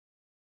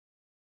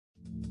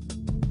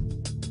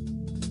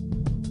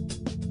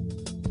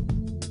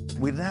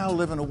We now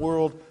live in a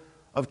world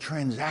of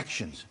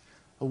transactions,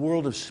 a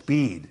world of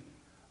speed,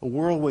 a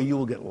world where you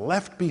will get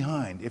left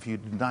behind if you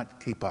do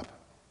not keep up.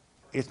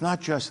 It's not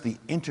just the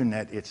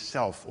internet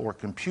itself or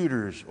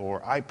computers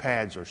or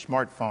iPads or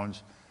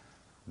smartphones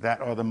that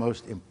are the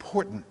most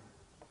important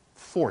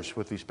force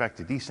with respect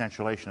to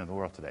decentralization in the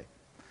world today.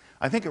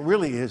 I think it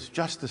really is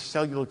just the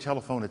cellular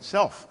telephone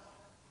itself.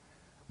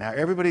 Now,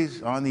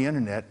 everybody's on the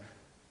internet,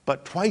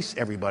 but twice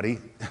everybody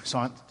is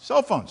on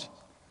cell phones.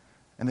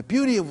 And the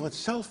beauty of what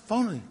cell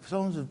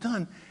phones have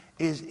done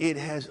is it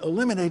has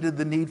eliminated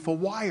the need for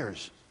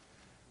wires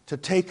to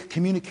take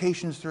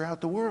communications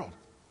throughout the world.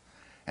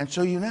 And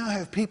so you now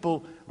have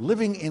people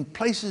living in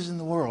places in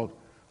the world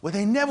where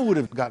they never would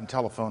have gotten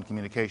telephone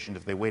communication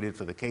if they waited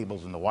for the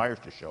cables and the wires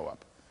to show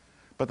up.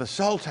 But the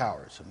cell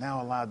towers have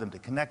now allowed them to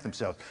connect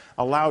themselves,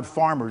 allowed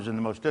farmers in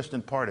the most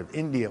distant part of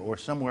India or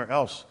somewhere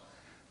else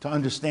to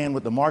understand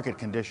what the market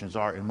conditions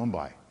are in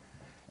Mumbai.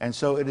 And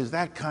so it is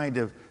that kind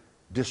of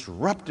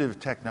disruptive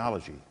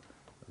technology,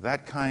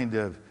 that kind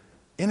of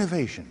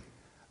innovation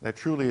that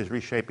truly is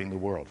reshaping the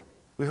world.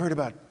 We heard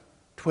about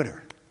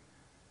Twitter.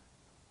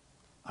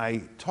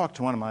 I talked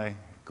to one of my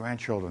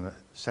grandchildren, a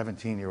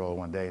 17-year-old,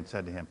 one day and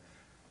said to him,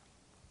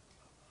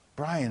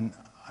 "Brian,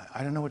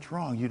 I don't know what's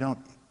wrong. You don't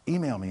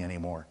email me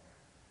anymore.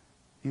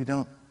 You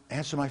don't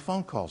answer my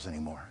phone calls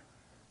anymore.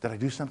 Did I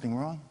do something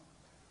wrong?"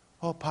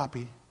 "Oh,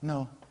 Poppy,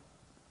 no.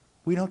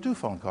 We don't do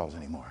phone calls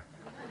anymore.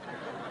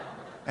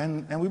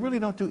 And we really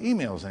don't do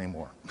emails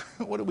anymore."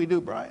 "What do we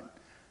do, Brian?"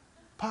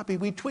 "Poppy,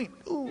 we tweet."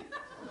 "Ooh.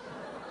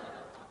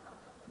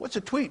 What's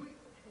a tweet?"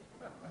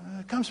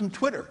 "It comes from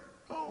Twitter."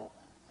 "Oh,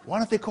 why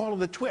don't they call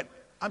it a twit?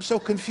 I'm so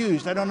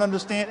confused. I don't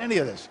understand any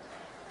of this."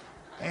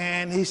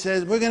 And he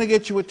says, "We're going to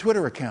get you a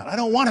Twitter account." "I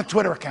don't want a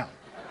Twitter account."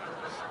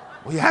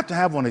 "Well, you have to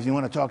have one if you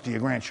want to talk to your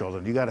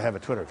grandchildren. You got to have a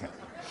Twitter account."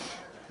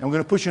 "And we're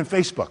going to put you on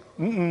Facebook."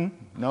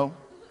 No.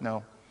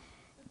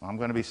 I'm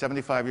going to be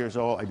 75 years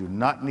old. I do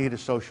not need a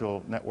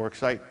social network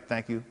site.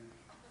 Thank you.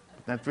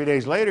 Then 3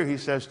 days later, he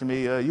says to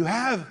me, "You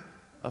have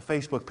a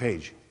Facebook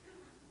page."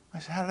 I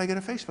said, "How did I get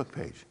a Facebook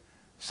page?"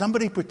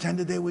 "Somebody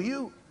pretended they were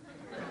you.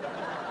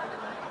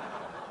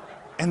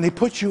 And they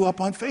put you up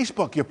on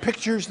Facebook. Your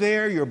picture's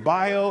there, your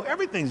bio,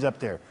 everything's up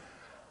there."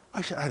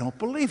 I said, "I don't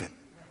believe it.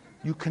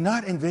 You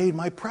cannot invade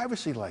my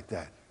privacy like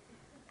that.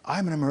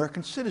 I'm an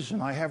American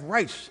citizen. I have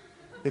rights.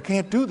 They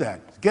can't do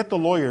that. Get the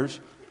lawyers.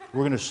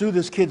 We're going to sue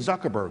this kid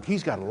Zuckerberg.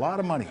 He's got a lot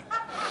of money.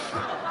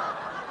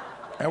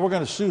 And we're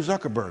going to sue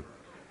Zuckerberg."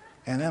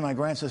 And then my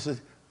grandson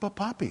says, "But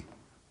Poppy,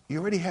 you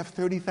already have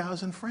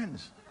 30,000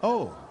 friends."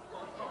 "Oh,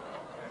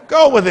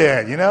 go with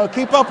it,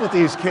 keep up with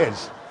these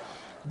kids."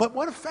 But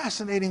what a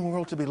fascinating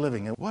world to be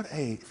living in. What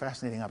a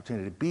fascinating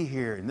opportunity to be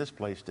here in this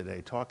place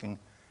today talking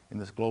in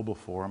this global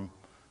forum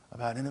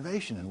about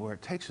innovation and where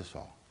it takes us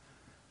all.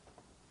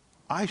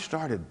 I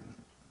started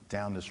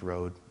down this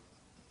road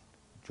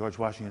at George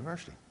Washington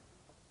University.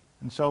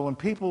 And so when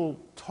people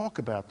talk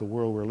about the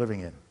world we're living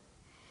in,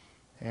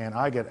 and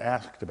I get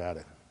asked about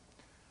it,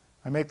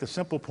 I make the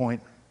simple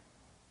point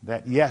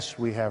that yes,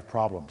 we have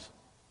problems.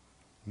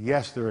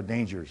 Yes, there are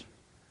dangers.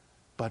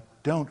 But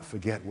don't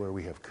forget where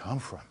we have come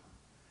from.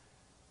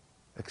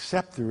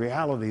 Accept the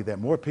reality that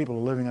more people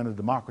are living under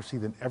democracy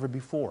than ever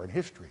before in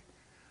history.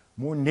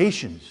 More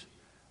nations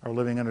are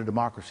living under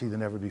democracy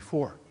than ever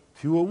before.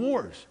 Fewer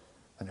wars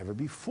than ever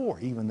before,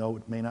 even though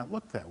it may not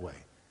look that way.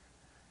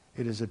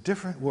 It is a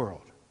different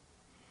world.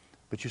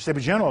 But you say,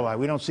 "But General,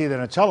 we don't see that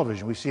on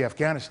television. We see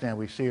Afghanistan,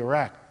 we see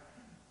Iraq,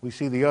 we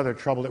see the other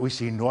trouble that we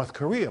see in North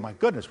Korea. My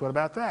goodness, what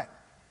about that?"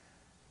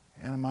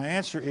 And my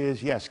answer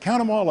is yes.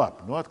 Count them all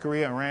up. North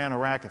Korea, Iran,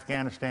 Iraq,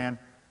 Afghanistan.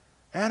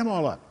 Add them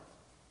all up.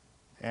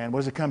 And what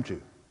does it come to?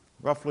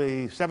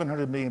 Roughly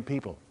 700 million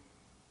people.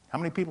 How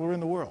many people are in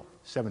the world?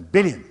 7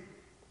 billion.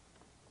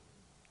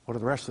 What are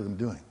the rest of them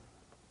doing?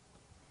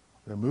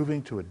 They're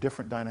moving to a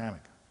different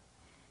dynamic.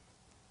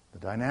 The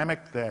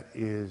dynamic that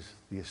is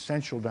the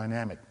essential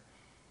dynamic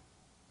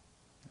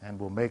and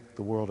will make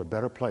the world a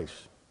better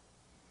place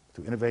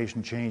through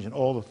innovation, change, and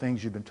all the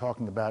things you've been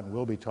talking about and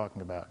will be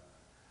talking about.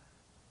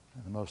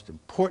 And the most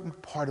important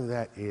part of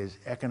that is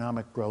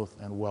economic growth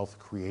and wealth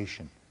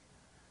creation.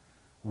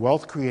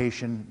 Wealth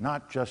creation,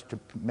 not just to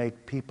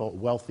make people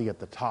wealthy at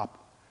the top,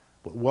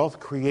 but wealth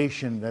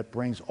creation that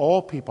brings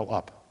all people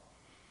up.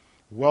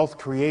 Wealth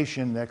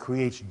creation that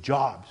creates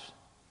jobs.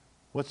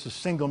 What's the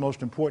single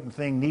most important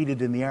thing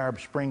needed in the Arab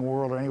Spring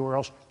world or anywhere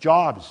else?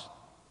 Jobs.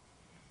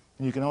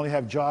 And you can only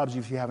have jobs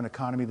if you have an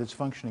economy that's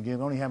functioning. You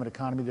can only have an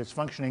economy that's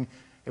functioning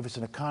if it's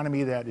an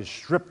economy that is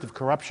stripped of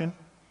corruption.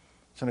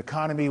 It's an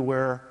economy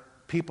where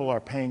people are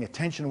paying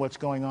attention to what's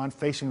going on,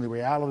 facing the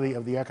reality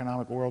of the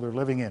economic world they're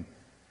living in.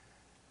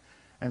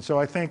 And so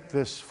I think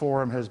this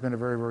forum has been a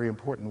very, very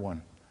important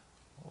one.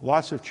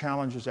 Lots of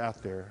challenges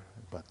out there,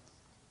 but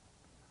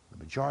the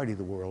majority of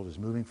the world is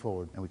moving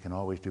forward, and we can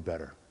always do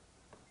better.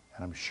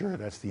 And I'm sure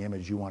that's the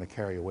image you want to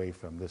carry away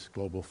from this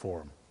global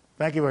forum.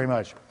 Thank you very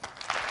much.